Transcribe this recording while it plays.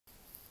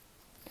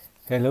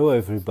Hello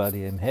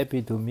everybody, I'm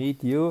happy to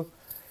meet you.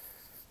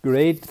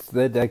 Great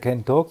that I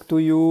can talk to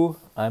you.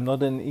 I'm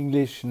not an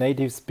English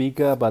native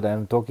speaker, but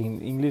I'm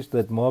talking English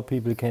that more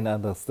people can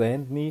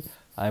understand me.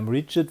 I'm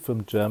Richard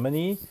from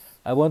Germany.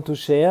 I want to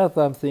share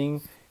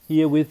something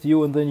here with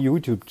you on the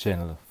YouTube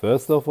channel.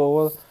 First of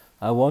all,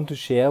 I want to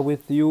share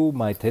with you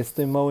my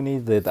testimony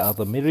that are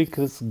the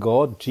miracles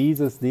God,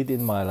 Jesus did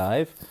in my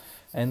life.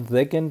 And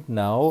second,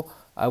 now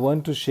I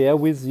want to share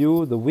with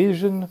you the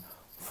vision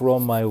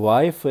from my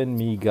wife and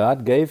me.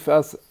 God gave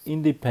us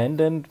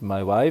independent,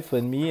 my wife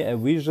and me, a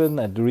vision,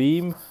 a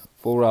dream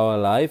for our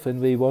life, and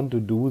we want to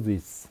do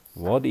this.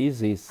 What is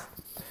this?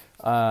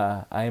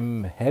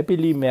 I'm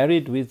happily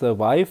married with a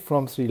wife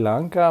from Sri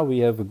Lanka. We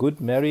have a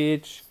good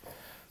marriage.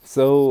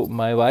 So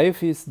my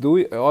wife is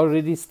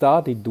already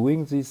started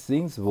doing these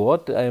things.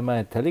 What am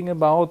I telling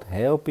about?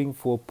 Helping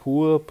for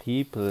poor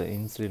people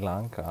in Sri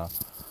Lanka.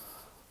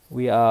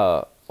 We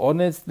are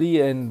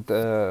honestly and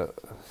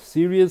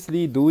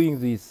seriously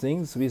doing these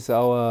things with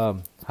our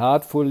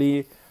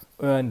heartfully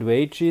earned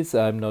wages.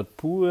 I'm not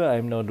poor,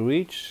 I'm not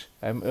rich,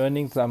 I'm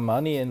earning some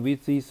money, and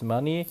with this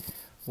money,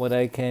 what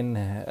I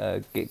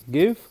can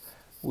give,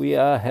 we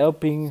are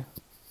helping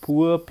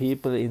poor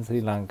people in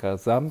Sri Lanka.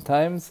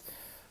 Sometimes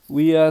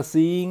we are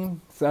seeing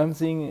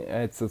something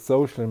at the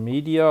social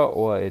media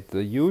or at the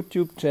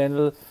YouTube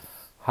channel,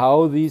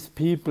 how these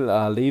people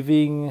are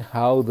living,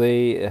 how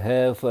they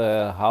have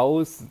a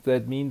house,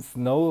 that means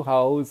no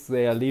house,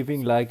 they are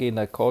living like in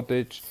a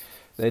cottage,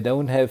 they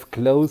don't have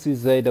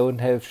clothes, they don't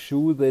have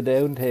shoes, they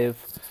don't have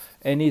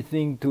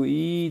anything to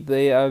eat,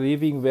 they are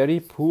living very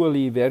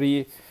poorly,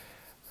 very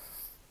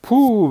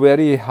poor,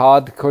 very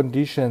hard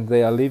conditions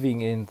they are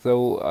living in.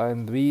 So,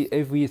 and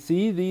if we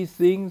see these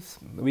things,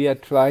 we are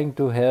trying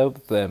to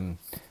help them.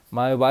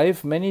 My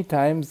wife many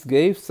times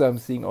gave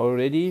something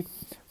already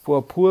for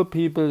poor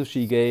people.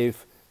 She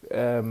gave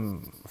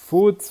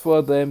foods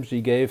for them, she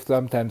gave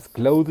sometimes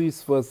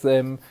clothes for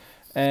them,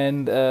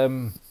 and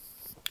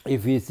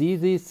if we see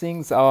these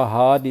things, our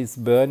heart is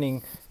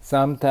burning,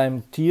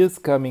 sometimes tears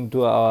coming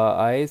to our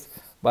eyes.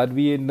 But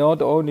we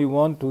not only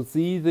want to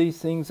see these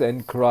things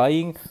and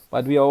crying,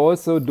 but we are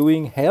also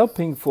doing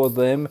helping for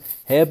them,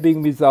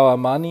 helping with our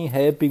money,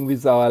 helping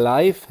with our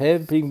life,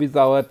 helping with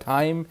our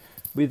time,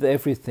 with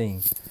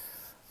everything.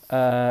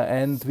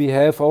 And we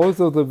have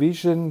also the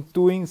vision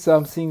doing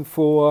something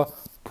for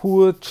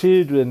poor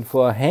children,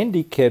 for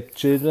handicapped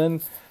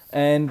children,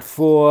 and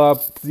for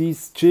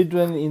these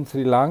children in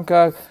Sri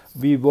Lanka.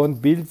 We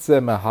want build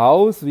them a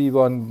house, we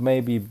want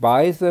maybe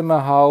buy them a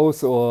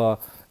house or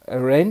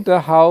rent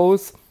a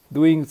house,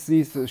 doing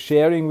this,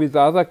 sharing with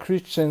other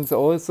Christians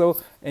also,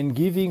 and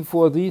giving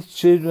for these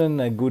children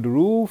a good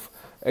roof,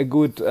 a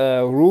good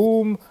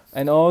room,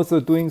 and also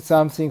doing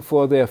something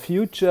for their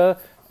future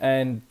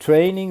and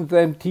training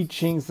them,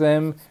 teaching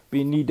them.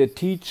 We need a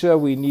teacher,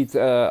 we need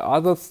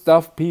other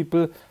staff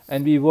people,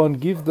 and we want to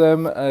give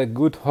them a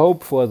good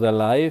hope for their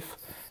life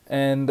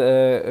and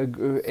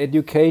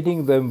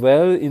educating them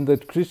well in the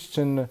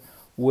Christian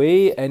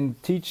way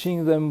and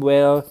teaching them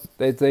well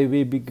that they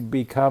will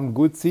become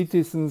good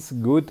citizens,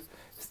 good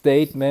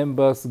state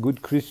members,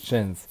 good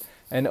Christians.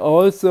 And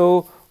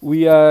also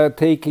we are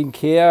taking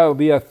care,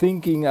 we are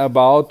thinking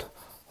about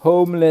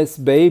homeless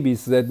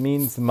babies, that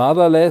means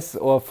motherless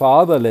or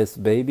fatherless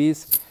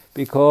babies,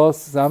 because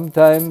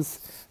sometimes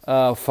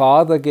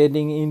father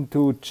getting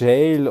into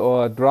jail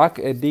or drug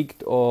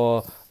addict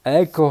or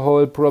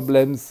alcohol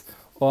problems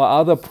or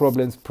other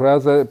problems,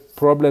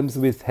 problems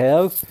with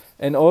health,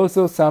 and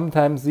also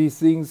sometimes these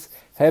things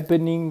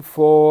happening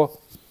for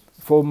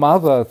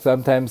mother,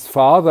 sometimes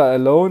father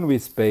alone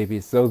with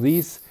babies. So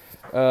these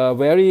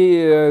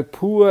very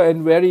poor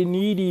and very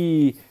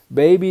needy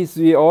babies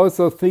we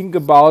also think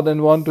about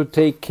and want to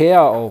take care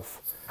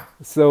of.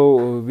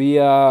 So we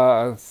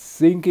are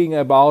thinking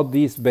about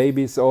these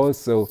babies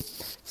also.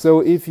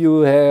 So if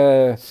you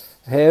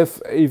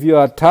if you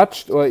are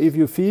touched, or if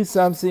you feel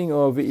something,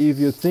 or if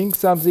you think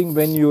something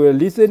when you are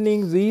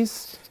listening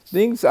these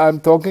things I'm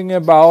talking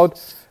about,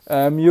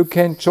 you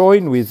can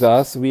join with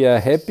us. We are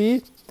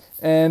happy.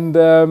 And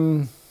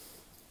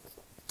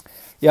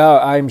yeah,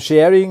 I'm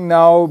sharing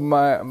now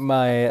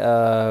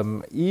my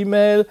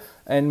email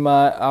and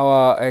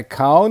our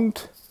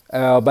account,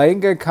 our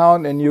bank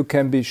account, and you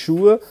can be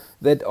sure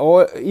that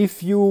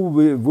if you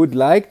would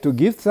like to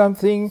give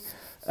something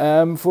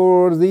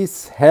for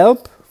this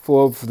help,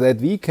 for that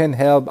we can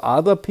help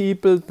other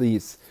people,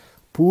 these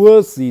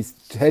poor, these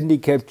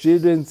handicapped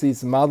children,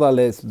 these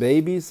motherless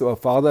babies or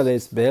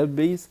fatherless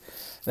babies,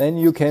 then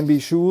you can be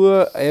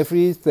sure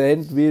every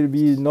cent will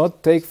be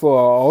not take for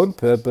our own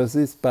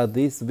purposes, but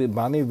this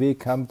money will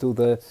come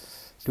to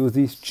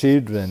these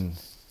children.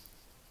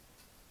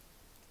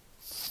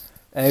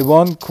 I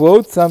want to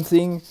quote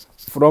something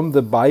from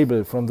the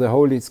Bible, from the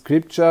Holy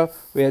Scripture,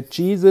 where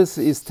Jesus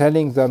is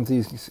telling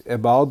something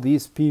about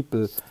these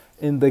people.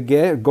 In the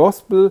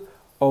Gospel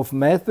of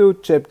Matthew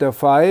chapter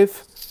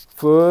 5,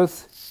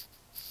 verse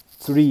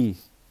 3.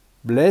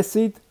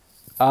 Blessed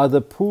are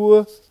the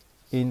poor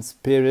in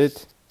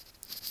spirit,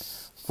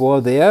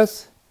 for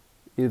theirs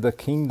in the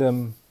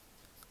kingdom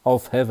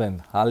of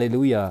heaven.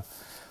 Hallelujah.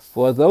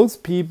 For those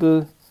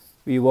people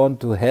we want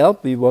to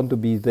help, we want to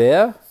be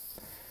there,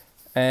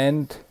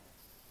 and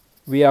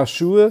we are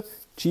sure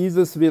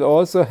Jesus will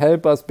also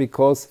help us,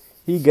 because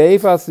He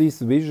gave us this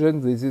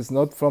vision. This is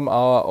not from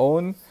our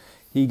own.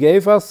 He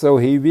gave us, so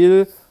He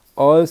will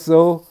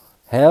also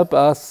help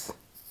us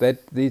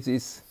that this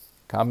is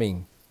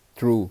coming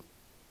true.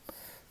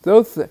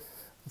 So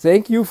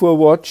thank you for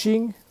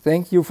watching.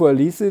 Thank you for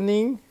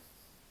listening.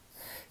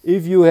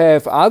 If you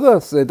have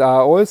others that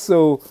are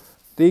also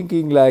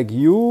thinking like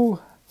you,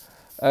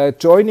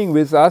 joining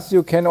with us,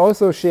 you can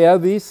also share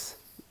this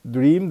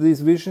dream, this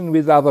vision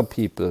with other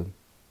people.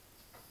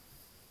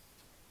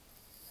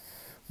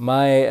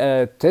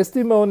 My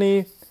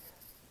testimony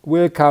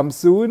will come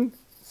soon,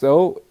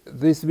 so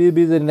this will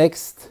be the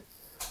next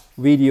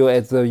video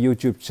at the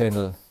YouTube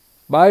channel.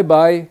 Bye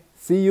bye,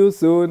 see you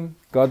soon,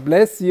 God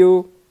bless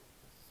you.